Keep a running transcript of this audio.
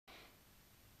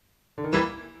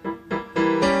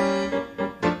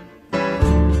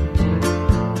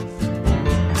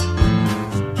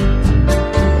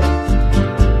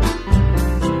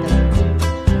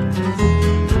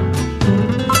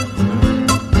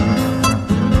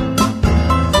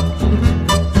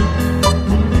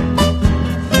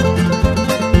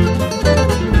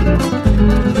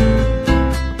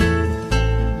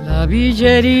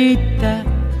Villerita,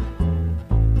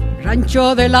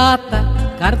 rancho de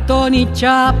lata, cartón y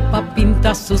chapa,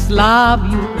 pinta sus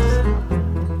labios,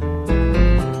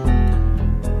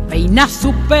 peina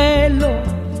su pelo,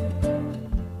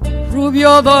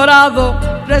 rubio dorado,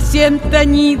 recién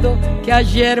teñido, que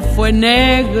ayer fue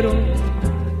negro,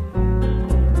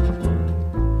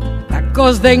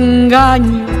 tacos de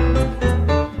engaño,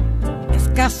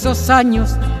 escasos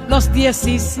años, los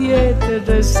 17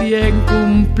 recién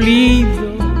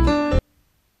cumplidos.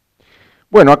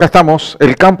 Bueno, acá estamos,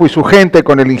 el Campo y su gente,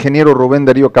 con el ingeniero Rubén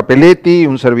Darío Capeletti,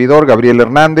 un servidor, Gabriel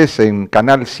Hernández, en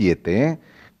Canal 7. ¿Eh?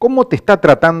 ¿Cómo te está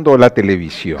tratando la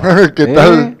televisión? ¿Qué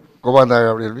tal? ¿Cómo anda,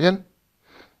 Gabriel? ¿Bien?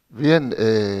 Bien.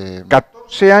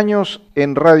 14 años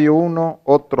en Radio 1,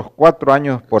 otros 4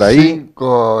 años por ahí.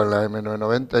 5 en la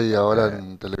M990 y ahora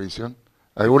en televisión.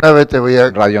 Alguna vez te voy a...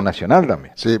 Radio Nacional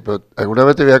también. Sí, pero alguna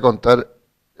vez te voy a contar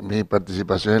mi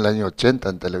participación en el año 80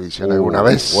 en televisión, alguna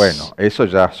vez. Bueno, eso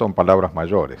ya son palabras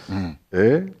mayores.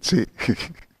 Sí.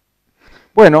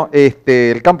 Bueno,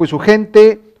 el Campo y su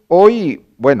gente, hoy,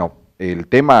 bueno, el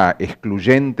tema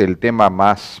excluyente, el tema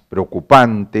más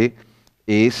preocupante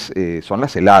son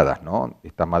las heladas, ¿no?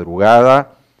 Esta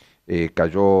madrugada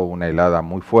cayó una helada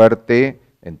muy fuerte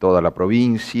en toda la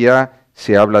provincia.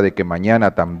 Se habla de que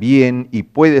mañana también, y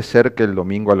puede ser que el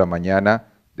domingo a la mañana,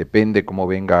 depende cómo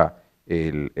venga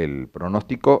el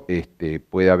pronóstico,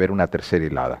 puede haber una tercera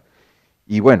helada.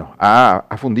 Y bueno,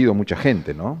 ha fundido mucha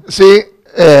gente, ¿no? Sí,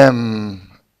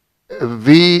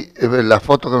 vi la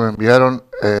foto que me enviaron,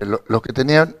 los que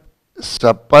tenían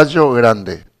zapallo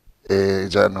grande,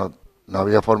 ya no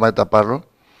había forma de taparlo.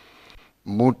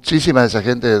 Muchísima de esa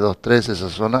gente de 2-3, esa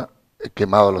zona,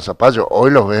 quemado los zapallos.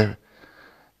 Hoy los ves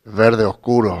verde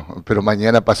oscuro, pero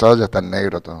mañana pasado ya están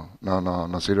negros todo.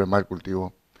 No sirve más el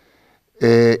cultivo.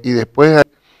 Y después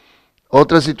hay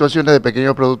otras situaciones de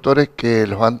pequeños productores que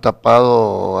los han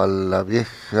tapado a la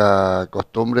vieja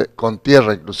costumbre, con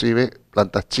tierra inclusive,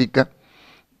 plantas chicas.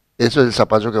 Eso es el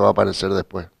zapallo que va a aparecer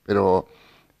después. Pero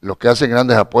los que hacen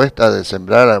grandes apuestas de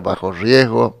sembrar bajo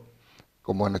riesgo,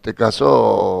 como en este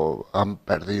caso, han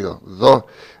perdido.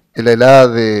 En la helada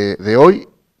de hoy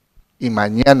y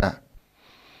mañana.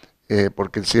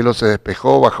 Porque el cielo se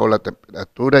despejó, bajó la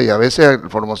temperatura y a veces al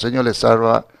formoseño le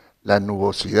salva la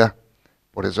nubosidad,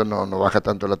 por eso no baja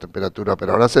tanto la temperatura,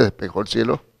 pero ahora se despejó el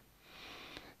cielo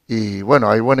y bueno,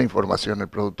 hay buena información. El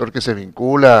productor que se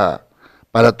vincula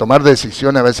para tomar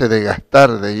decisiones a veces de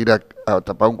gastar, de ir a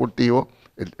tapar un cultivo,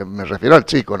 me refiero al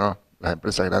chico, ¿no? Las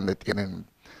empresas grandes tienen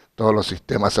todos los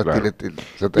sistemas satélites.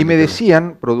 Y me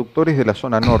decían productores de la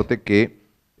zona norte que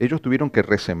ellos tuvieron que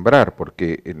resembrar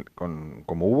porque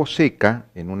como hubo seca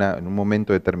en un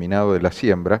momento determinado de la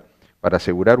siembra, para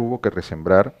asegurar hubo que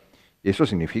resembrar, y eso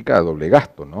significa doble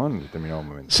gasto, ¿no? En determinado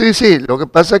momento. Sí, lo que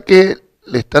pasa es que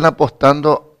le están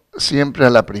apostando siempre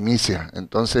a la primicia,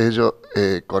 entonces ellos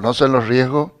conocen los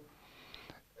riesgos,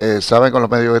 saben con los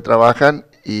medios que trabajan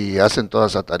y hacen toda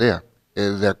esa tarea,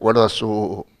 de acuerdo a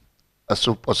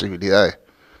sus posibilidades.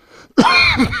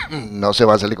 No se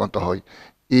va a salir con todo hoy.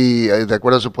 Y de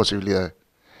acuerdo a sus posibilidades.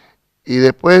 Y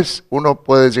después uno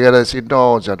puede llegar a decir,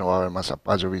 no, ya no va a haber más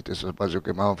zapallo, ¿viste? Esos zapallos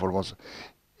quemados en Formosa.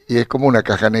 Y es como una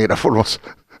caja negra Formosa.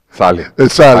 Sale.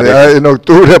 En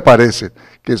octubre aparece,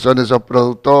 que son esos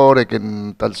productores que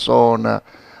en tal zona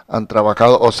han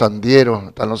trabajado, o sandieros,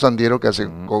 están los sandieros que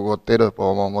hacen cogoteros, después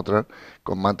vamos a mostrar,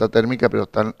 con manta térmica, pero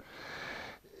están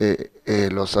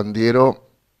los sandieros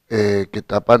que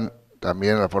tapan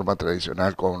también en la forma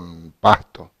tradicional con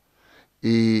pasto.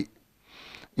 Y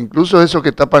incluso esos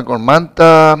que tapan con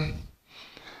manta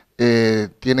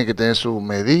tienen que tener su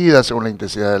medida según la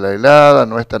intensidad de la helada,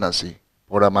 no es tan así.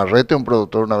 Por amarrete un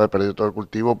productor una vez perdió todo el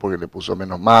cultivo porque le puso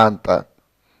menos manta.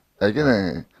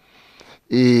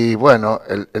 Y bueno,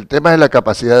 el tema es la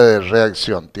capacidad de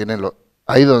reacción.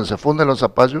 Ahí donde se funden los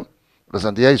zapallos, la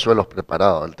sandía hay suelos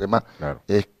preparados. El tema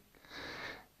es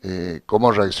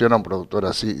cómo reacciona un productor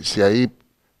así. Si ahí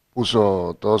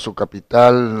puso todo su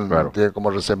capital, tiene como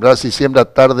resembrar. Si siembra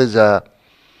tarde ya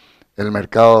el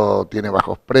mercado tiene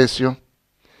bajos precios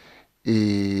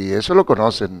y eso lo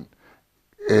conocen.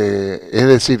 Es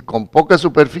decir, con poca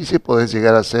superficie podés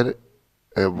llegar a hacer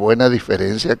buena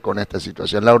diferencia con esta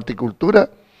situación. La horticultura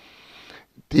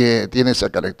tiene esa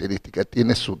característica,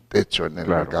 tiene su techo en el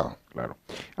mercado. Claro.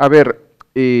 A ver,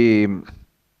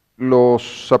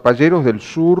 los zapalleros del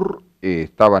sur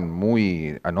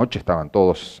anoche estaban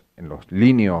todos en los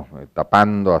lineos,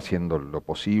 tapando, haciendo lo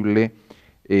posible.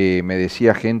 Me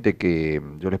decía gente que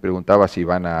yo les preguntaba si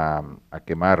iban a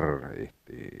quemar,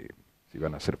 si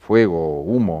iban a hacer fuego o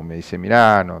humo. Me dice,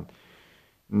 mirá,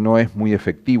 no es muy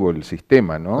efectivo el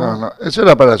sistema, ¿no? No, eso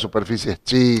era para superficies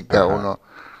chicas,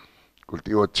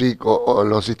 cultivo chico, o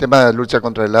los sistemas de lucha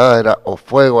contra heladas era o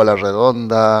fuego a la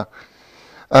redonda.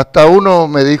 Hasta uno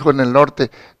me dijo en el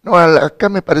norte, no, acá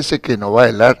me parece que no va a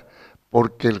helar,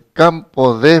 porque el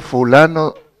campo de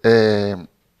fulano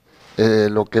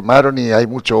lo quemaron y hay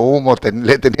mucho humo,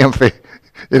 le tenían fe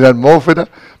en la atmósfera,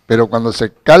 pero cuando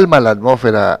se calma la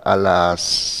atmósfera a las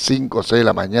 5 o 6 de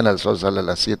la mañana, el sol sale a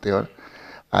las 7 horas,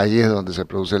 ahí es donde se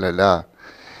produce la helada.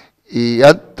 Y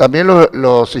también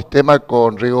los sistemas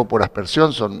con riego por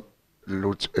aspersión son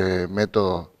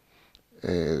métodos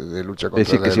de lucha contra la helada. Es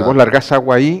decir, que si vos largás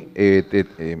agua ahí,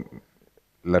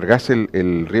 largás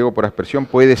el riego por aspersión,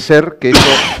 ¿puede ser que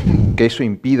eso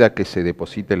impida que se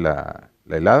deposite la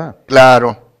helada?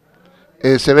 Claro,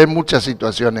 se ven muchas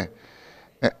situaciones.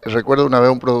 Recuerdo una vez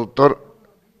un productor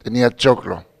tenía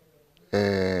choclo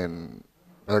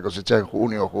para cosechar en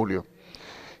junio o julio,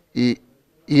 y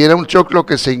era un choclo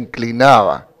que se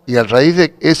inclinaba, y a raíz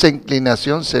de esa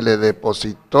inclinación se le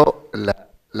depositó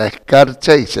la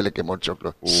escarcha y se le quemó el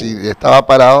choclo. Si estaba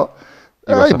parado,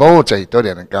 hay muchas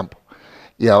historias en el campo.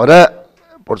 Y ahora,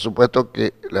 por supuesto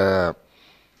que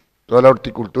toda la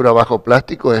horticultura bajo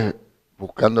plástico es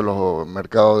buscando los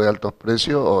mercados de altos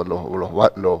precios o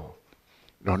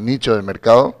los nichos de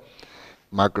mercado,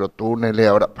 macrotúneles,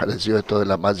 ahora apareció esto de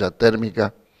la malla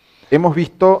térmica.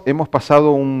 Hemos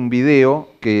pasado un video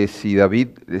que si David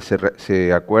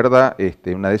se acuerda,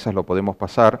 una de esas lo podemos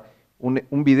pasar,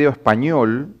 un video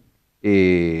español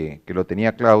que lo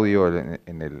tenía Claudio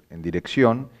en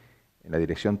dirección, en la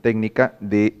dirección técnica,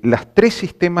 de las 3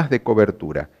 sistemas de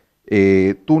cobertura.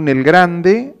 Túnel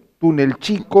grande, túnel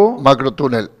chico,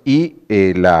 macrotúnel y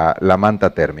la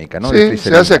manta térmica, ¿no? Sí,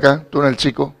 se hace acá, túnel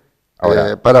chico,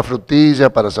 para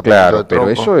frutilla, para zapallo de tronco. Pero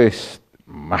eso es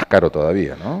más caro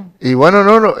todavía, ¿no? Y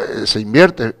bueno, se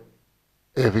invierte.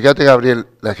 Fíjate, Gabriel,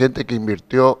 la gente que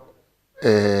invirtió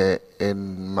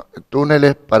en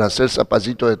túneles para hacer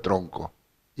zapallito de tronco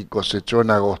y cosechó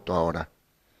en agosto ahora.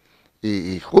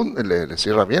 Y le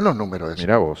cierra bien los números.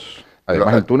 Mirá vos.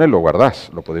 Además el túnel lo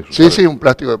guardás, lo podés usar. Sí, un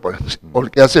plástico de poner.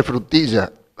 Porque hace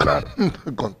frutilla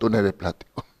con túneles de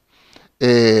plástico.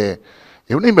 Es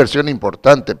una inversión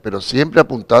importante, pero siempre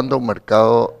apuntando a un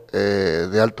mercado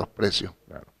de altos precios.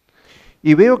 Claro.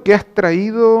 Y veo que has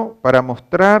traído para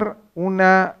mostrar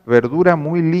una verdura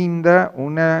muy linda,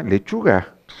 una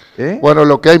lechuga. Bueno,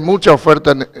 lo que hay mucha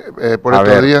oferta por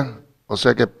estos días, o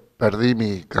sea que perdí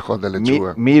mi cajón de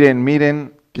lechuga.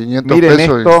 Miren 500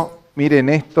 pesos miren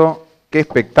esto, qué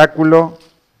espectáculo.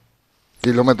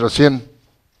 Kilómetro 100.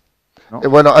 ¿No?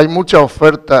 Bueno, hay mucha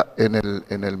oferta en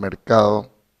el mercado.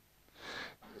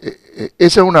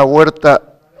 Esa es una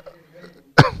huerta.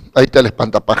 Ahí está el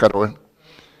espantapájaro, ¿ven?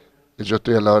 Yo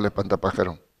estoy al lado del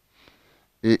espantapájaro.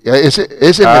 Y ese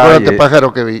es el mejor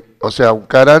antepájaro que vi. O sea, un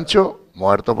carancho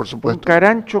muerto, por supuesto. Un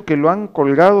carancho que lo han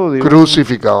colgado de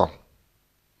crucificado.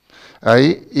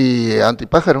 Ahí, y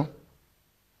antipájaro.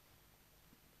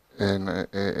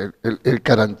 El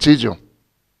caranchillo.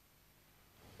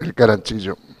 El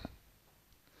caranchillo.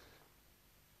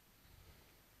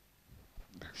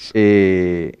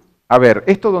 A ver,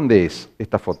 ¿esto dónde es,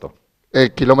 esta foto?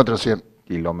 Kilómetro 100.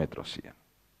 Kilómetro 100.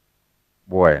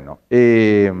 Bueno,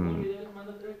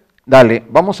 dale,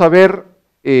 vamos a ver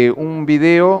un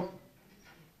video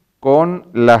con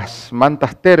las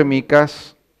mantas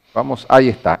térmicas. Vamos, ahí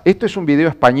está. Esto es un video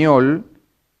español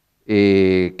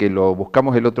que lo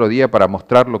buscamos el otro día para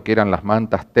mostrar lo que eran las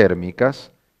mantas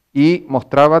térmicas y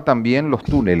mostraba también los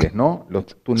túneles, ¿no? Los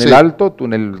túnel alto,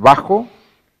 túnel bajo.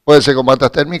 Puede ser con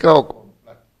mantas térmicas o con...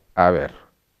 A ver,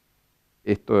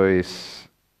 esto es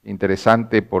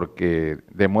interesante porque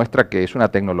demuestra que es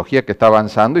una tecnología que está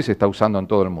avanzando y se está usando en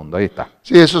todo el mundo. Ahí está.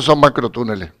 Sí, esos son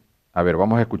macrotúneles. A ver,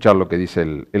 vamos a escuchar lo que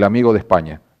dice el amigo de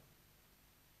España.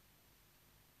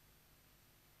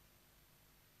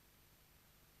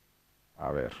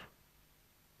 A ver.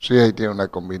 Sí, ahí tiene una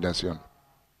combinación.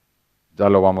 Ya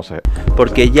lo vamos a ver.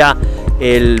 Porque ya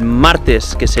el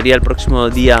martes, que sería el próximo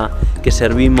día que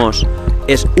servimos,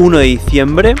 es 1 de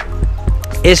diciembre.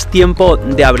 Es tiempo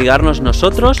de abrigarnos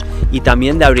nosotros y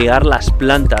también de abrigar las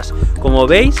plantas. Como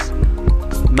veis,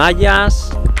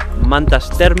 mallas,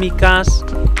 mantas térmicas,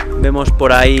 vemos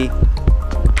por ahí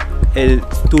el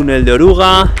túnel de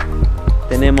oruga,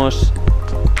 tenemos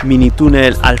mini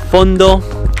túnel al fondo.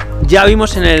 Ya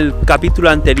vimos en el capítulo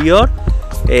anterior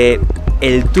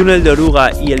el túnel de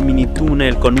oruga y el mini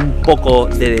túnel con un poco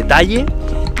de detalle,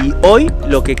 y hoy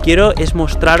lo que quiero es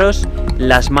mostraros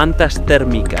las mantas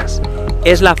térmicas.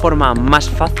 Es la forma más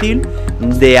fácil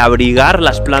de abrigar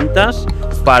las plantas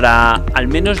para, al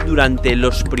menos durante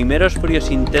los primeros fríos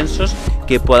intensos,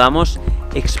 que podamos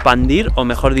expandir, o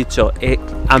mejor dicho,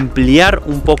 ampliar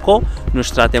un poco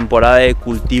nuestra temporada de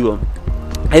cultivo.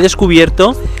 He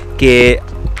descubierto que,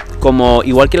 como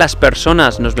igual que las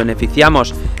personas nos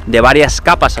beneficiamos de varias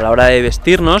capas a la hora de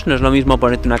vestirnos, no es lo mismo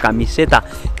ponerte una camiseta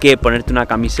que ponerte una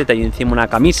camiseta y encima una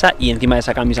camisa, y encima de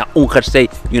esa camisa un jersey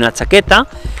y una chaqueta,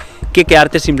 que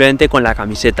quedarte simplemente con la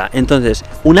camiseta. Entonces,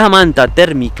 una manta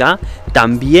térmica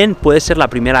también puede ser la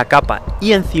primera capa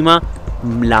y encima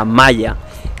la malla.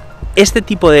 Este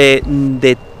tipo de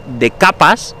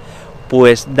capas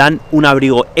pues dan un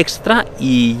abrigo extra,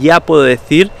 y ya puedo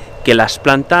decir que las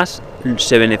plantas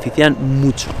se benefician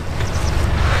mucho.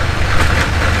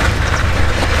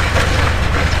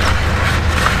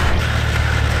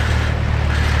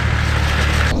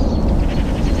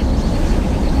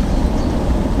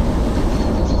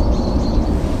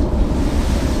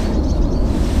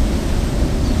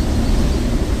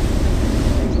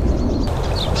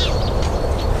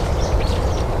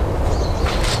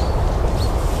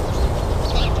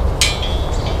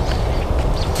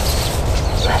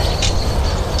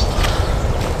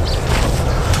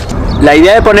 La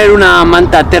idea de poner una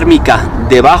manta térmica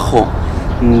debajo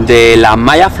de la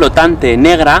malla flotante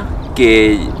negra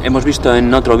que hemos visto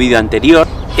en otro vídeo anterior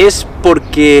es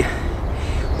porque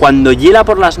cuando hiela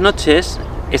por las noches,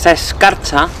 esa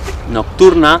escarcha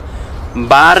nocturna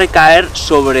va a recaer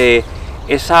sobre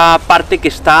esa parte que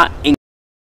está en...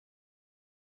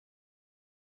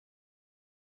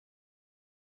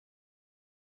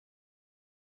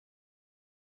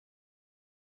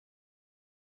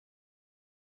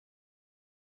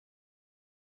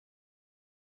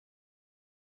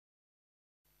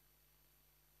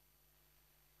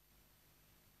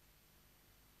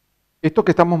 Esto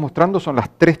que estamos mostrando son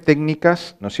las tres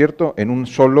técnicas, ¿no es cierto?, en un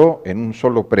solo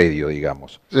predio,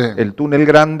 digamos. Sí. El túnel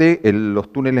grande,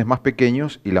 los túneles más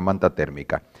pequeños y la manta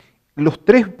térmica. ¿Los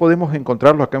tres podemos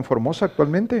encontrarlos acá en Formosa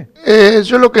actualmente?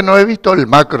 Yo lo que no he visto el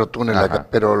macro túnel Ajá. acá,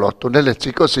 pero los túneles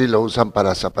chicos sí lo usan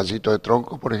para zapallitos de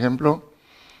tronco, por ejemplo,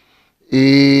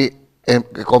 y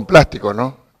con plástico,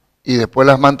 ¿no? Y después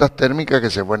las mantas térmicas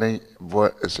que se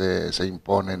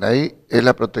imponen. Ahí es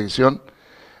la protección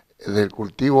del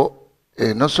cultivo,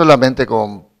 no solamente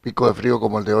con pico de frío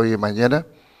como el de hoy y mañana,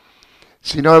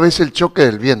 sino a veces el choque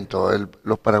del viento.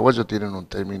 Los paraguayos tienen un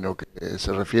término que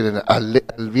se refiere al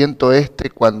viento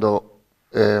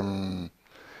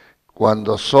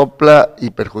cuando sopla y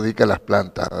perjudica las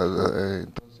plantas.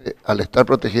 Entonces, al estar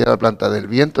protegida la planta del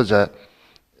viento ya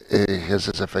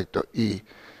ejerce ese efecto. Y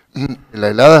la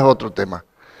helada es otro tema.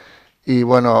 Y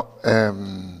bueno,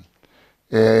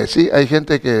 sí, hay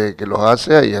gente que los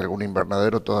hace, hay algún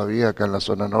invernadero todavía acá en la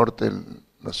zona norte, en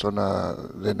la zona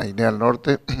de Nainé al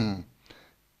norte,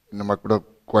 no me acuerdo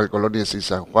cuál colonia, si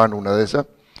San Juan, una de esas,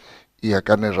 y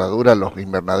acá en Herradura los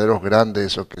invernaderos grandes,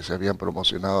 esos que se habían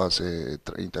promocionado hace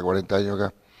 30, 40 años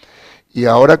acá. Y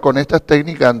ahora con estas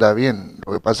técnicas anda bien,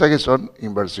 lo que pasa es que son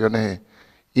inversiones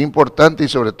importantes y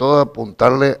sobre todo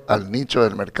apuntarle al nicho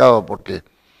del mercado, porque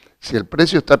si el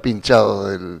precio está pinchado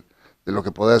de lo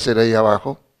que podés hacer ahí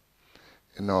abajo,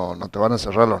 no te van a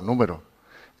cerrar los números.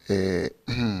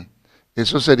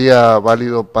 Eso sería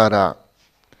válido para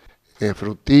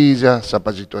frutillas,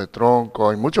 zapallitos de tronco,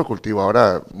 hay muchos cultivos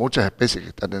ahora, muchas especies que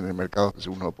están en el mercado que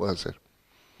uno puede hacer.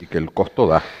 Y que el costo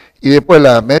da. Y después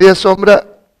la media sombra,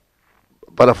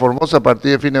 para Formosa a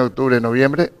partir de fines de octubre,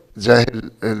 noviembre, ya es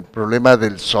el problema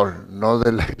del sol, no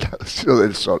de la aislación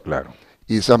del sol. Claro.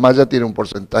 Y esa malla tiene un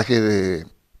porcentaje de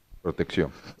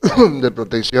Protección.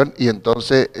 protección, y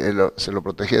entonces se lo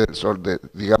protege del sol,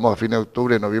 digamos a fines de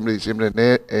octubre, noviembre, diciembre,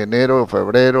 enero,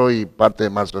 febrero y parte de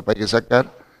marzo. Después hay que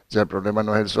sacar, ya el problema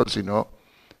no es el sol, sino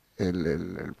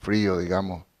el frío,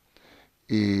 digamos.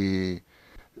 Y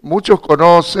muchos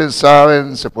conocen,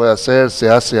 saben, se puede hacer, se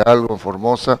hace algo en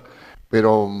Formosa,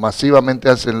 pero masivamente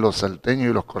hacen los salteños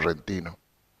y los correntinos.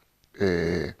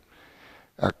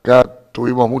 Acá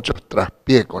tuvimos muchos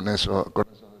traspiés con esos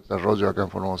desarrollos acá en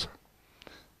Formosa.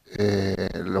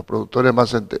 Los productores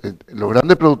los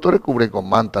grandes productores cubren con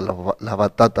mantas las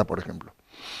batatas, por ejemplo.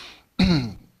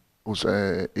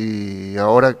 Y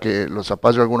ahora que los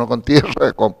zapallos algunos con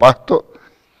tierra, con pasto,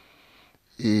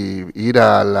 y ir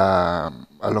a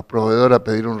los proveedores a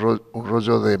pedir un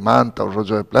rollo de manta, un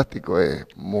rollo de plástico, es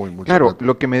muy Claro, plata.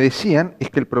 lo que me decían es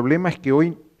que el problema es que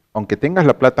hoy, aunque tengas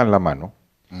la plata en la mano,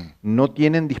 no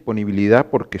tienen disponibilidad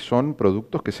porque son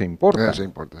productos que se importan. Se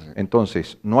importa, sí.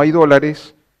 Entonces, no hay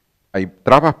dólares, hay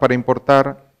trabas para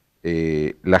importar,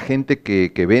 la gente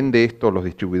que vende esto, los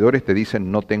distribuidores te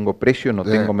dicen no tengo precio, no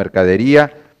tengo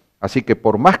mercadería, así que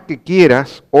por más que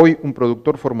quieras, hoy un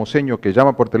productor formoseño que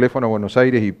llama por teléfono a Buenos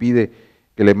Aires y pide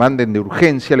que le manden de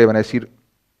urgencia, le van a decir,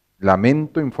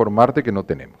 lamento informarte que no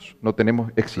tenemos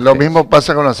existencia. Lo mismo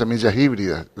pasa con las semillas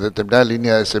híbridas, determinadas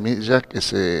líneas de semillas que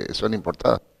son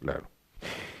importadas. Claro.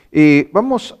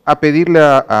 Vamos a pedirle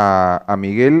a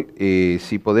Miguel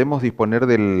si podemos disponer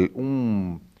de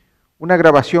una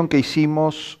grabación que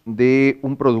hicimos de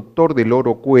un productor del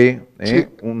Orocue. Sí,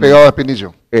 pegado a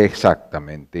Espinillo.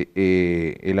 Exactamente.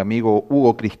 El amigo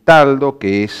Hugo Cristaldo,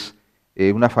 que es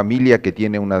una familia que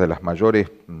tiene una de las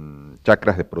mayores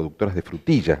chacras de productoras de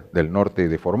frutilla del norte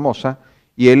de Formosa,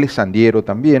 y él es sandiero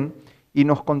también, y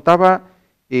nos contaba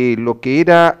lo que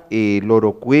era el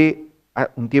Orocue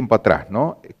un tiempo atrás,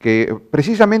 ¿no? Que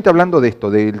precisamente hablando de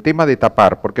esto, del tema de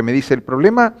tapar, porque me dice, el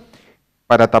problema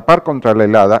para tapar contra la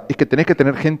helada es que tenés que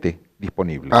tener gente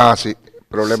disponible. Ah, sí,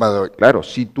 problema de hoy. Claro,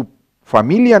 si tu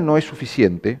familia no es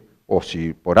suficiente, o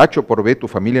si por H o por B tu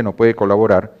familia no puede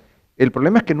colaborar, el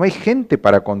problema es que no hay gente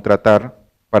para contratar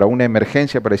para una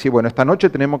emergencia, para decir, bueno, esta noche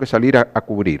tenemos que salir a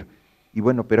cubrir. Y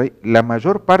bueno, pero la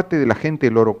mayor parte de la gente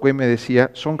del Orocue, me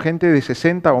decía, son gente de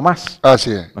 60 o más.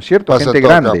 Así es. ¿No es cierto? Pasa Gente en todo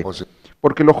grande. campo, sí.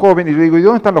 Porque los jóvenes, y yo digo, ¿y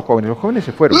dónde están los jóvenes? Los jóvenes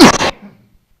se fueron.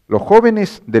 Los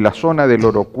jóvenes de la zona del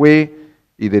Orocue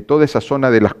y de toda esa zona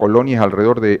de las colonias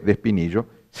alrededor de Espinillo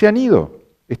se han ido.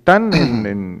 Están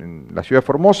en la ciudad de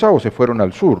Formosa o se fueron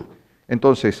al sur.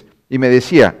 Entonces, y me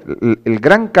decía, el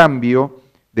gran cambio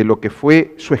de lo que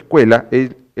fue su escuela,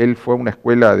 él fue a una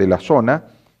escuela de la zona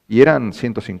y eran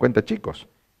 150 chicos,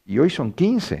 y hoy son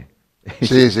 15.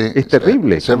 Sí, sí. Es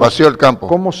terrible. Se vació el campo.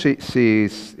 ¿Cómo se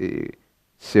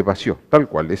vació? Tal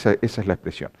cual, esa es la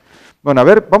expresión. Bueno, a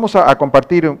ver, vamos a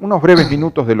compartir unos breves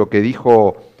minutos de lo que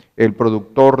dijo el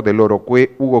productor del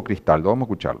Orocue, Hugo Cristaldo. Vamos a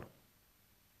escucharlo.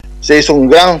 Se hizo un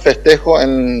gran festejo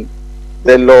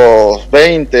de los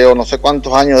 20 o no sé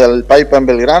cuántos años del Paipa en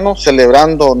Belgrano,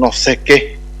 celebrando no sé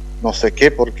qué,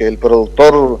 porque el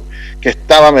productor que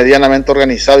estaba medianamente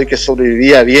organizado y que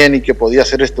sobrevivía bien y que podía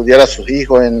hacer estudiar a sus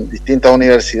hijos en distintas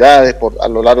universidades a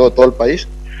lo largo de todo el país,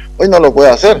 hoy no lo puede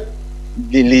hacer,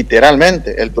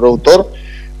 literalmente. El productor,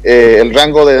 el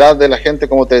rango de edad de la gente,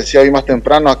 como te decía hoy más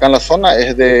temprano, acá en la zona,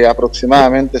 es de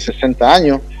aproximadamente 60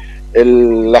 años.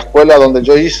 La escuela donde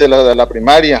yo hice la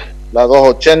primaria, la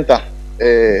 280,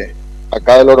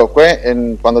 acá del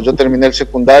Orocue, cuando yo terminé el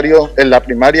secundario, en la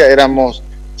primaria éramos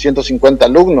 150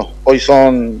 alumnos, hoy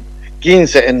son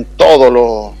 15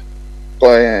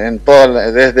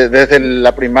 desde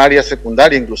la primaria,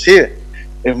 secundaria inclusive.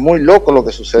 Es muy loco lo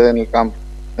que sucede en el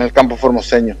campo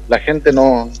formoseño. La gente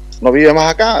no vive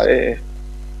más acá,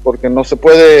 porque no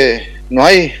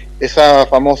hay esa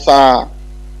famosa,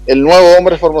 el nuevo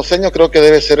hombre formoseño. Creo que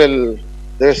debe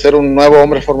ser un nuevo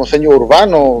hombre formoseño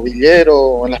urbano,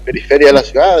 villero, en las periferias de la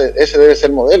ciudad. Ese debe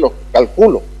ser el modelo,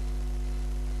 calculo.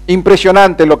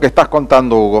 Impresionante lo que estás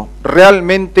contando, Hugo.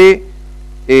 Realmente,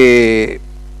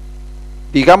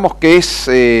 digamos que es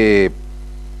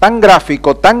tan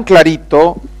gráfico, tan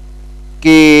clarito,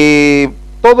 que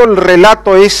todo el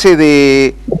relato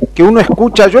ese que uno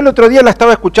escucha. Yo el otro día la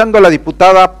estaba escuchando a la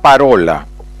diputada Parola,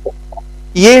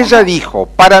 y ella dijo,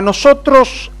 para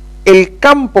nosotros el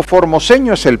campo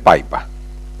formoseño es el Paipa.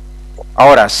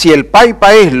 Ahora, si el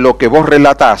Paipa es lo que vos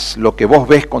relatás, lo que vos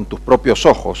ves con tus propios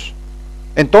ojos,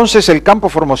 entonces el campo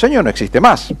formoseño no existe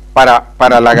más,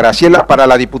 para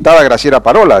la diputada Graciela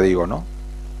Parola, digo, ¿no?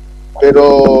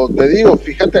 Pero te digo,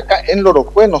 fíjate acá en el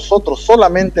Orocue, nosotros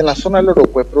solamente en la zona del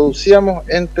Orocue producíamos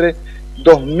entre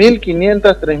 2.500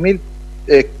 a 3.000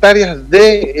 hectáreas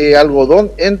de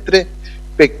algodón entre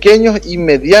pequeños y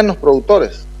medianos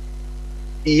productores.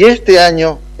 Y este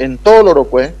año, en todo el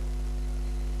Orocue,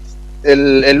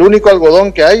 el único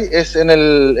algodón que hay es en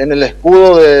el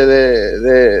escudo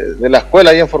de la escuela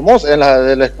ahí en Formosa,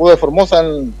 del escudo de Formosa,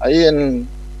 ahí en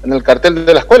el cartel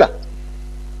de la escuela.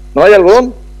 No hay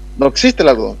algodón, no existe el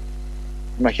algodón.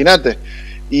 Imagínate.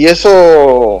 Y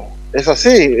eso es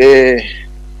así.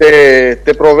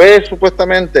 Te provee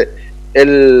supuestamente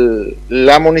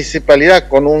la municipalidad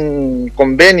con un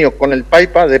convenio con el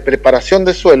Paipa de preparación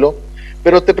de suelo,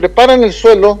 pero te preparan el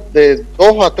suelo de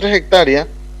 2 a 3 hectáreas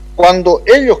cuando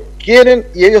ellos quieren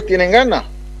y ellos tienen ganas,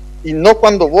 y no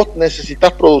cuando vos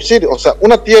necesitas producir. O sea,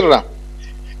 una tierra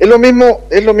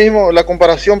es lo mismo, la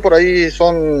comparación por ahí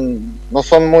no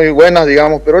son muy buenas,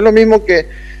 digamos, pero es lo mismo que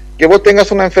vos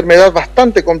tengas una enfermedad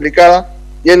bastante complicada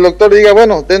y el doctor diga,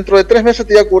 bueno, dentro de 3 meses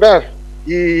te voy a curar.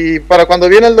 Y para cuando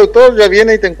viene el doctor ya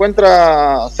viene y te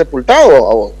encuentra sepultado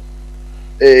a vos.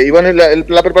 Y bueno,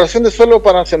 la preparación de suelo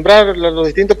para sembrar los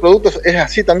distintos productos es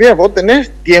así también. Vos tenés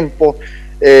tiempo,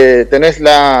 tenés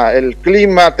el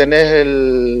clima, tenés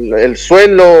el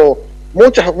suelo,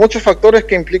 muchos factores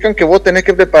que implican que vos tenés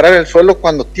que preparar el suelo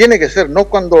cuando tiene que ser, no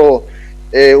cuando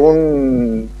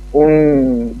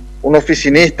un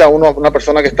oficinista, una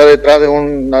persona que está detrás de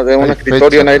un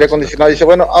escritorio en aire acondicionado dice,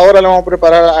 bueno, ahora le vamos a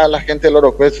preparar a la gente del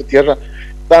Orocue, de su tierra,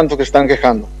 tanto que están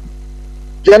quejando.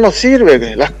 Ya no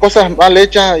sirve, las cosas mal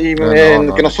hechas y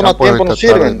que no son a tiempo no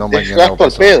sirven, es gasto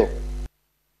al pedo.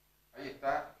 Ahí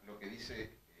está lo que dice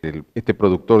este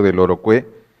productor del Orocue,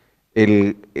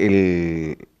 el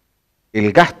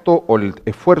gasto o el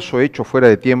esfuerzo hecho fuera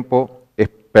de tiempo es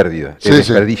pérdida, es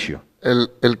desperdicio.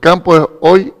 El campo es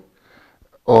hoy,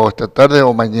 o esta tarde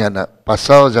o mañana.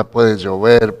 Pasado ya puede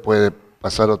llover, puede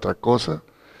pasar otra cosa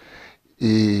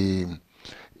y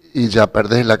ya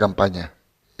perdés la campaña.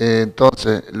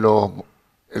 Entonces,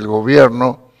 el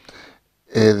gobierno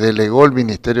delegó el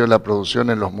Ministerio de la Producción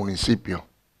en los municipios,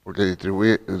 porque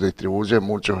distribuye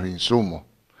muchos insumos.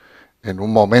 En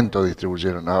un momento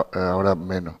distribuyeron, ahora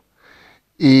menos.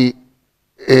 Y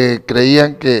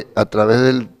creían que a través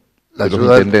de la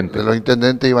ayuda de los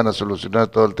intendentes iban a solucionar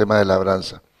todo el tema de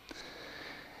labranza.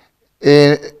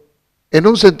 En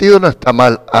un sentido no está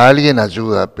mal, a alguien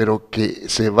ayuda, pero que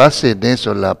se base en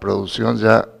eso, en la producción,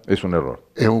 ya es un error.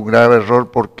 Es un grave error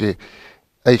porque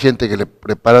hay gente que le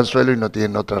prepara el suelo y no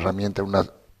tienen otra herramienta, una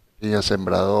pequeña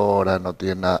sembradora, no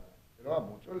tienen nada. Pero a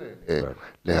muchos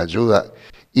les ayuda.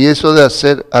 Y eso de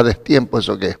hacer a destiempo,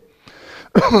 ¿eso qué?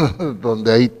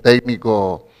 Donde hay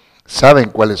técnicos, saben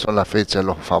cuáles son las fechas,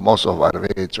 los famosos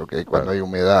barbechos, que cuando hay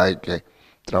humedad hay que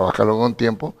trabajarlo con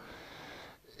tiempo.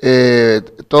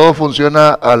 Todo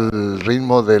funciona al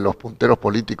ritmo de los punteros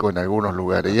políticos en algunos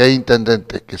lugares. Y hay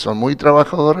intendentes que son muy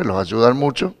trabajadores, los ayudan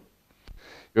mucho.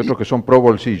 Y otros que son pro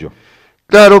bolsillo.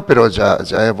 Claro, pero ya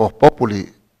es voz populi,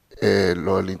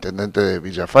 lo del intendente de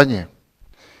Villafañe.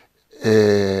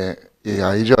 Y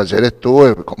ahí yo ayer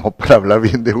estuve, como para hablar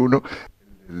bien de uno,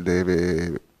 el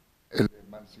de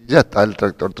Mansilla está el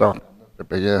tractor trabajando entre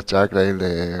Pequeñas Chacras y el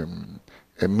de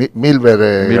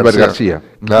Milber García.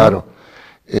 Claro.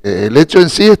 El hecho en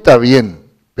sí está bien,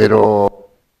 pero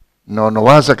no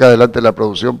vas a sacar adelante la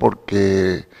producción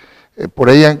porque por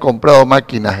ahí han comprado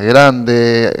máquinas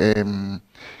grandes,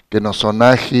 que no son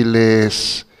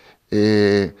ágiles.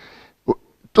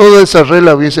 Toda esa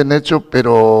regla hubiesen hecho,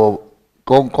 pero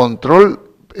con control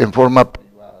en forma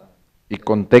privada. Y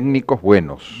con técnicos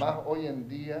buenos. Más hoy en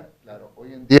día, claro,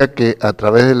 hoy en día que a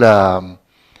través de la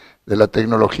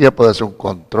tecnología puede hacer un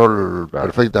control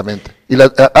perfectamente. Y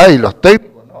los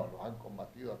técnicos los han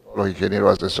combatido a todos los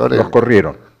ingenieros asesores. Los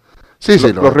corrieron. Sí,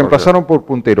 los reemplazaron por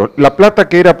punteros. La plata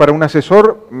que era para un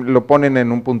asesor lo ponen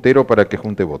en un puntero para que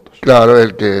junte votos. Claro,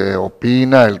 el que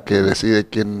opina, el que decide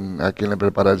a quién le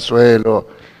prepara el suelo.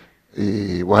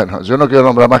 Y bueno, yo no quiero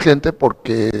nombrar más gente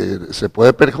porque se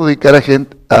puede perjudicar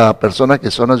a personas que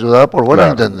son ayudadas por buenos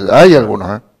intendentes. Hay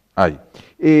algunos, ¿eh? Hay.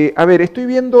 A ver, estoy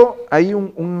viendo ahí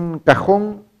un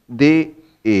cajón de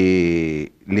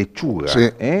lechuga. Sí.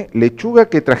 ¿Lechuga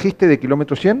que trajiste de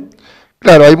kilómetro 100?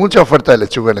 Claro, hay mucha oferta de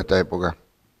lechuga en esta época.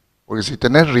 Porque si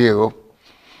tenés riego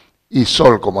y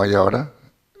sol como hay ahora,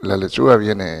 la lechuga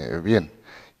viene bien.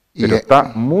 Pero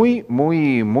está muy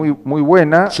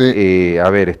buena. Sí. A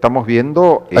ver, estamos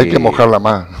viendo... Hay que mojarla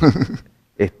más.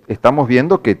 Estamos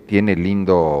viendo que tiene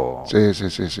lindo... Sí.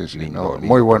 Lindo,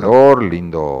 muy bueno. Color,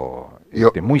 lindo...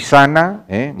 muy sana.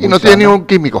 Y no tiene ningún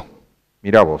químico.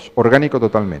 Mirá vos, orgánico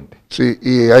totalmente. Sí,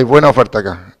 y hay buena oferta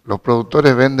acá. Los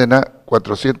productores venden a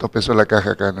 400 pesos la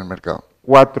caja acá en el mercado.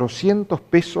 400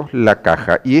 pesos la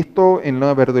caja. ¿Y esto en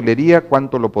la verdulería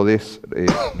cuánto lo podés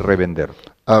revender?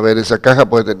 A ver, esa caja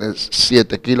puede tener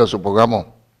 7 kilos, supongamos.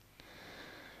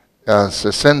 A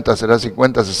 60, será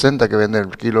 50, 60 que venden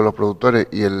el kilo los productores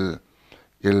y el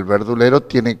verdulero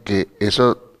tiene que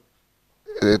eso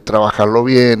trabajarlo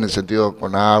bien, en el sentido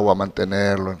con agua,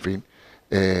 mantenerlo, en fin,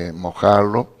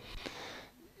 mojarlo.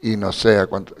 Y no sé,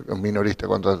 un minorista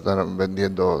cuánto están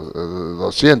vendiendo,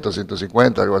 200,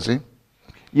 150, algo así.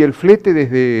 ¿Y el flete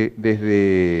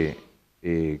desde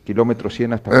kilómetro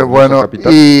 100 hasta bueno,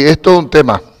 capital? Y es todo un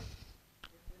tema.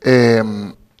 Esa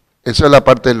es la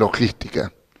parte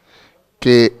logística.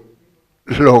 Que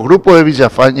los grupos de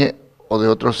Villafañe o de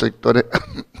otros sectores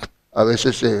a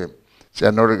veces se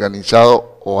han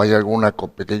organizado o hay algún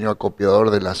pequeño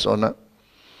acopiador de la zona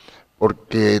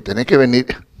porque tenés que venir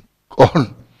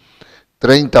con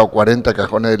 30 o 40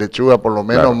 cajones de lechuga, por lo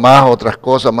menos, Claro. más otras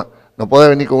cosas. Más. No podés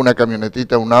venir con una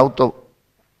camionetita, un auto,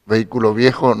 vehículo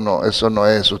viejo, no, eso no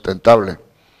es sustentable.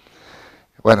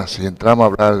 Bueno, si entramos a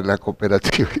hablar de la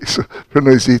cooperativa, eso pero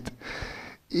no existe.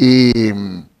 Y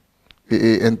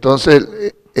entonces,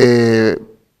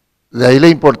 de ahí la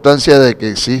importancia de que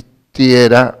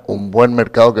existiera un buen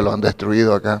mercado, que lo han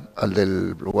destruido acá, al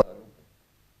del lugar.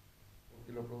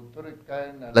 Porque los productores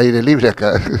caen al aire libre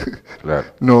acá, Claro.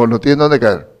 no tienen dónde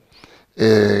caer.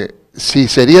 Si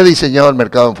sería diseñado el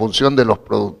mercado en función de los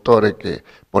productores, que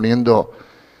poniendo,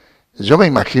 yo me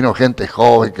imagino gente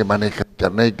joven que maneja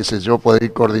internet y qué sé yo, poder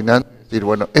ir coordinando y decir,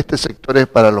 bueno, este sector es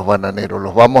para los bananeros,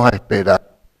 los vamos a esperar.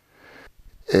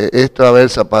 Esto, a ver,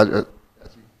 zapallo,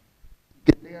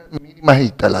 que tengan mínimas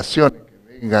instalaciones,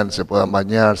 que vengan, se puedan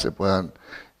bañar, se puedan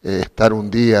estar un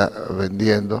día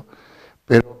vendiendo,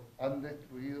 pero han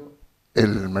destruido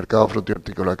el mercado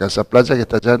frutícola. Acá esa playa que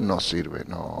está allá no sirve,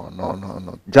 no.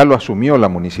 Ya lo asumió la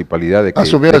municipalidad de que,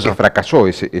 Asumió de eso. que fracasó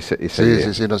esa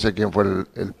idea. Sí, no sé quién fue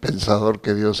el pensador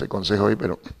que dio ese consejo ahí,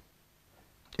 pero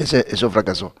eso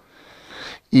fracasó.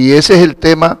 Y ese es el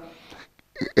tema,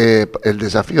 el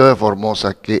desafío de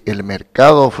Formosa, que el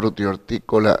mercado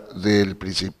frutihortícola del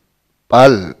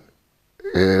principal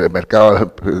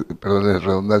mercado, perdón de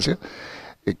redundancia,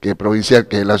 que provincial,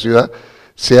 que es la ciudad,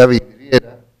 sea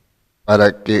vidriera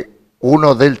para que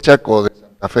uno del Chaco de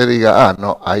Santa Fe diga, ah,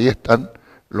 no, ahí están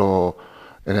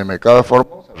en el mercado de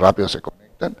Formosa, rápido se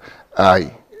conectan, ahí.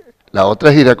 La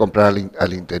otra es ir a comprar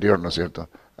al interior, ¿no es cierto?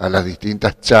 A las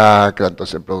distintas chacras,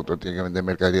 entonces el productor tiene que vender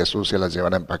mercadería sucia, la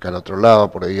llevan a empacar a otro lado,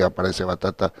 por ahí aparece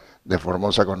batata de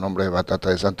Formosa con nombre de batata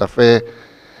de Santa Fe,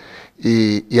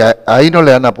 y ahí no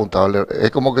le han apuntado,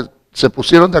 es como que se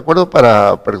pusieron de acuerdo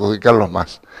para perjudicarlos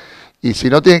más. Y si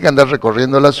no, tienen que andar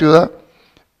recorriendo la ciudad,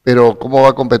 pero ¿cómo va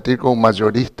a competir con un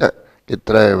mayorista que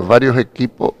trae varios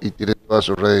equipos y tiene toda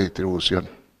su red de distribución?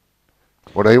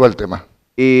 Por ahí va el tema.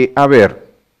 A ver,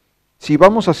 si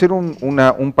vamos a hacer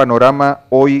un panorama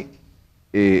hoy,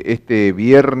 este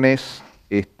viernes,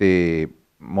 este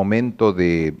momento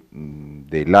de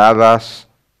heladas,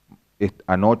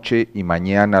 anoche y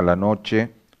mañana a la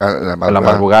noche, a la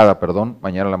madrugada, perdón,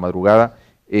 mañana a la madrugada,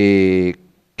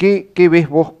 ¿qué ves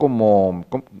vos como,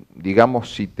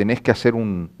 digamos, si tenés que hacer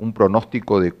un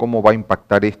pronóstico de cómo va a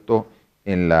impactar esto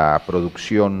en la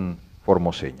producción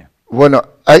formoseña? Bueno,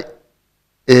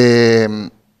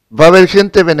 va a haber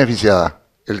gente beneficiada.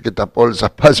 El que tapó el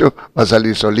zapallo va a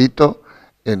salir solito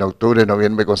en octubre,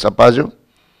 noviembre con zapallo.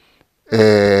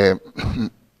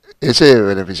 Ese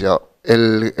beneficiado.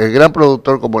 El gran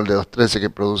productor como el de 213,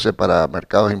 que produce para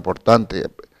mercados importantes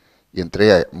y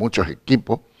entrega muchos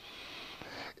equipos,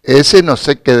 ese no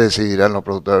sé qué decidirán los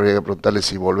productores. Habría que preguntarle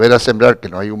si volver a sembrar, que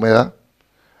no hay humedad,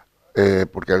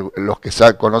 porque los que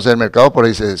conocen el mercado por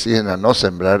ahí se deciden a no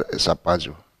sembrar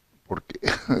zapallo, porque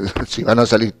si van a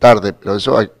salir tarde, pero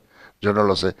eso yo no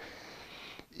lo sé.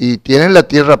 Y tienen la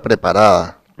tierra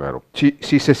preparada. Claro.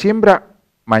 Si se siembra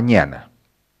mañana,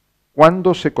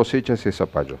 ¿cuándo se cosecha ese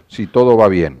zapallo? Si todo va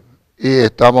bien. Y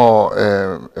estamos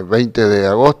el 20 de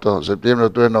agosto, septiembre,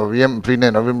 octubre, noviembre, fines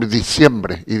de noviembre,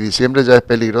 diciembre. Y diciembre ya es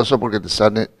peligroso porque te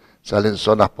salen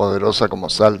zonas poderosas como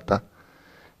Salta.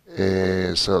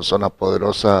 Zonas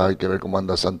poderosas, hay que ver cómo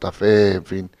anda Santa Fe, en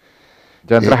fin.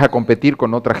 Ya entras a competir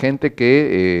con otra gente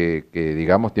que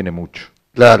digamos, tiene mucho.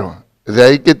 Claro, de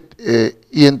ahí que,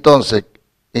 y entonces,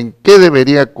 ¿en qué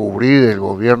debería cubrir el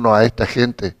gobierno a esta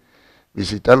gente?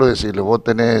 Visitarlo y decirle, vos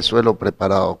tenés suelo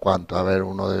preparado, ¿cuánto? A ver,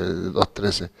 uno de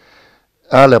 213.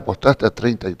 Ah, le apostaste a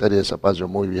 30 hectáreas de zapallo,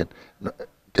 muy bien.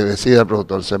 Que decida el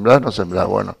productor, ¿sembrar o no sembrar?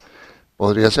 Bueno,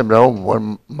 podría sembrar un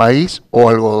buen maíz o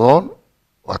algodón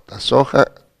o hasta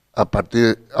soja a partir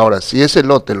de... Ahora, si ese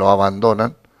lote lo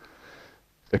abandonan...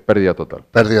 Es pérdida total.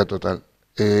 Pérdida total.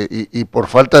 Y por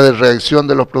falta de reacción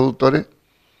de los productores,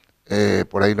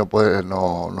 por ahí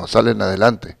no salen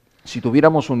adelante. Si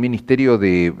tuviéramos un ministerio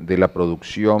de la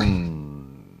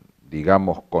producción,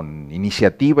 digamos, con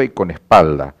iniciativa y con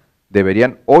espalda,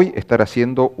 deberían hoy estar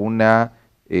haciendo una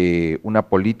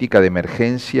política de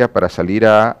emergencia para salir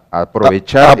a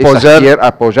aprovechar,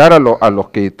 apoyar a los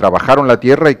que trabajaron la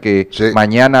tierra y que sí,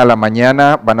 mañana a la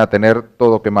mañana van a tener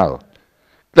todo quemado.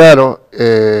 Claro,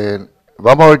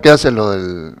 vamos a ver qué hacen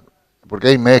porque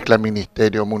hay mezcla,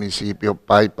 ministerio, municipio,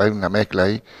 PAIPA, hay una mezcla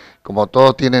ahí. Como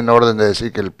todos tienen orden de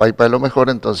decir que el PAIPA es lo mejor,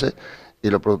 entonces, y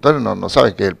los productores no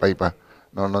saben qué es el PAIPA,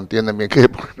 no entienden bien qué es,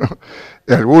 porque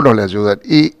algunos le ayudan.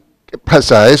 ¿Y qué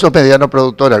pasa? Esos medianos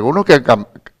productores, algunos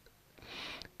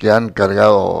que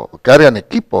que cargan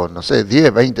equipos, no sé,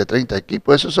 10, 20, 30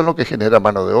 equipos. Eso son lo que genera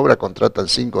mano de obra. Contratan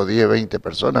 5, 10, 20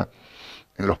 personas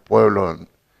en los pueblos.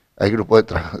 Hay grupos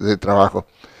de trabajo.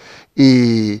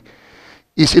 Y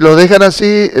si lo dejan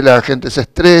así, la gente se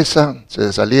estresa, se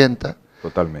desalienta.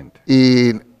 Totalmente. Y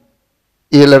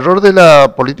el error de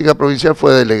la política provincial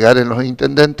fue delegar en los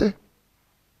intendentes.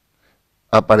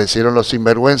 Aparecieron los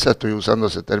sinvergüenzas, estoy usando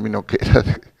ese término que era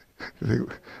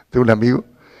de un amigo.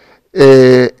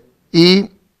 Y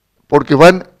porque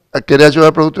van a querer ayudar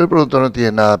al productor, el productor no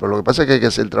tiene nada, pero lo que pasa es que hay que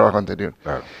hacer el trabajo anterior.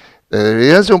 Claro.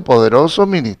 Debería ser un poderoso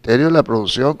ministerio de la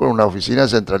producción con una oficina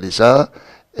centralizada,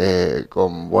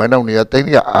 con buena unidad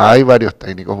técnica. Hay varios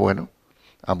técnicos buenos,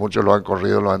 a muchos los han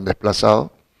corrido, los han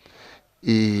desplazado,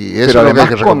 y eso pero es lo que hay además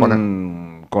que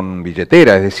recomponer. con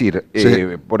billetera, es decir, Sí.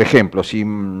 Por ejemplo, si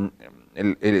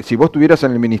vos estuvieras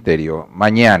en el ministerio,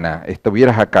 mañana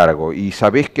estuvieras a cargo y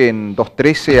sabés que en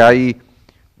 213 hay,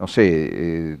 no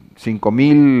sé,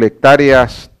 5.000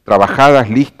 hectáreas trabajadas,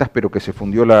 listas, pero que se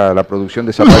fundió la producción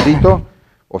de zapallito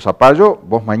o zapallo,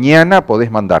 vos mañana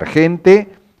podés mandar gente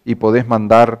y podés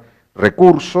mandar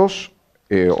recursos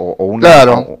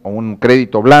Claro. o un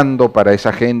crédito blando para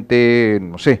esa gente,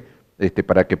 no sé,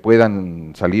 para que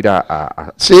puedan salir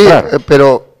a Sí, comprar.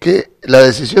 pero que la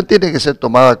decisión tiene que ser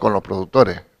tomada con los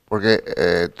productores, porque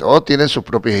todos tienen sus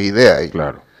propias ideas ahí.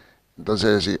 Claro.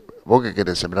 Entonces, si vos que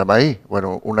querés sembrar maíz,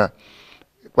 bueno,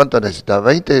 ¿cuánto necesitas?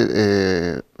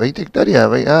 20 hectáreas,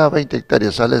 20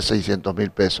 hectáreas sale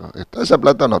 600.000 pesos. ¿Está esa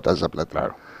plata o no está esa plata?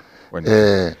 Claro. Bueno.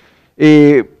 Eh,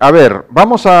 A ver,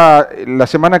 vamos a la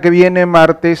semana que viene,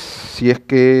 martes, si es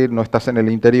que no estás en el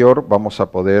interior, vamos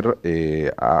a poder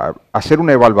a hacer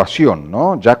una evaluación,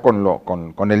 ¿no? Ya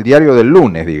con el diario del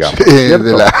lunes, digamos.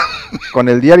 ¿Cierto? Con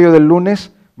el diario del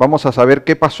lunes vamos a saber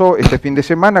qué pasó este fin de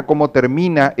semana, cómo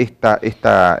termina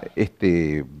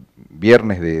este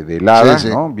viernes de heladas, Sí,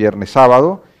 sí. ¿no? Viernes,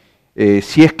 sábado.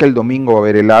 Si es que el domingo va a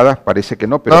haber heladas, parece que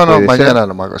no, pero no, puede mañana ser.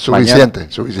 nomás, suficiente.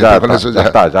 Ya, con eso ya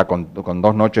está, ya con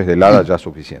 2 noches de helada ya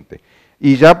suficiente.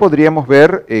 Y ya podríamos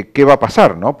ver qué va a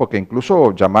pasar, ¿no? Porque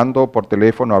incluso llamando por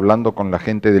teléfono, hablando con la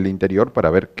gente del interior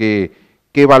para ver qué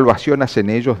evaluación hacen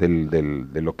ellos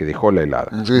de lo que dejó la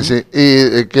helada. Sí, sí.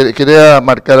 Y quería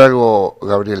marcar algo,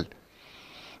 Gabriel.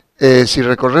 Si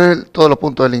recorres todos los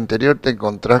puntos del interior te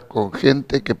encontrás con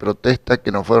gente que protesta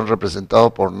que no fueron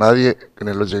representados por nadie que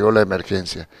no les llegó la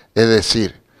emergencia. Es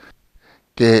decir,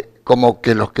 que como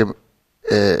que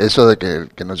eso de que el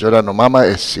que no llora no mama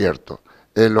es cierto.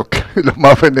 Los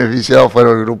más beneficiados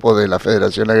fueron el grupo de la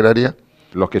Federación Agraria,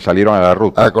 Los que salieron a la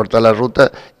ruta. a cortar la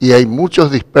ruta, y hay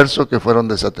muchos dispersos que fueron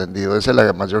desatendidos. Esa es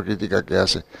la mayor crítica que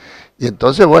hace. Y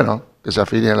entonces, bueno, que se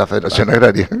afilien a la Federación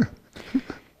Agraria.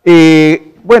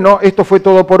 Bueno, esto fue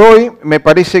todo por hoy. Me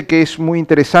parece que es muy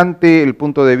interesante el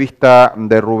punto de vista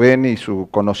de Rubén y su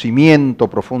conocimiento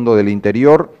profundo del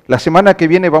interior. La semana que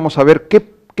viene vamos a ver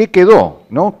qué quedó,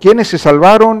 ¿no? Quiénes se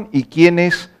salvaron y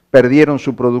quiénes perdieron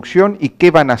su producción y qué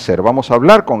van a hacer. Vamos a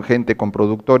hablar con gente, con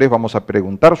productores, vamos a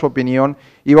preguntar su opinión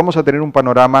y vamos a tener un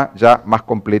panorama ya más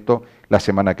completo la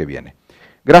semana que viene.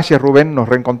 Gracias, Rubén. Nos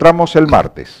reencontramos el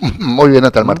martes. Muy bien,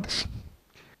 hasta el martes.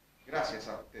 Gracias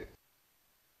a ustedes.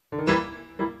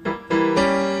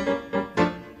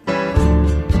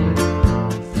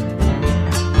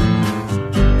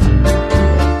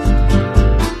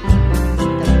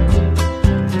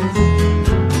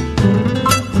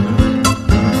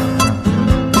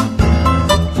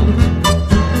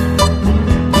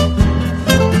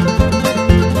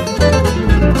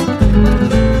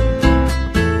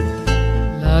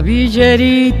 La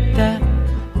villerita,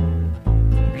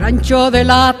 rancho de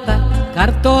lata,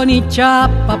 cartón y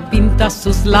chapa, pinta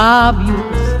sus labios,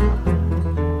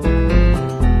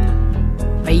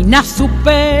 peina su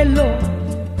pelo,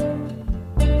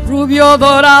 rubio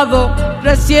dorado,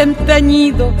 recién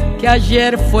teñido, que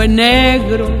ayer fue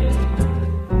negro,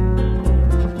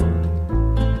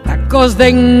 tacos de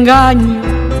engaño,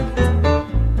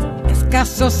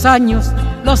 escasos años,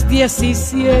 los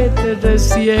 17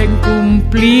 recién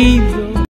cumplidos.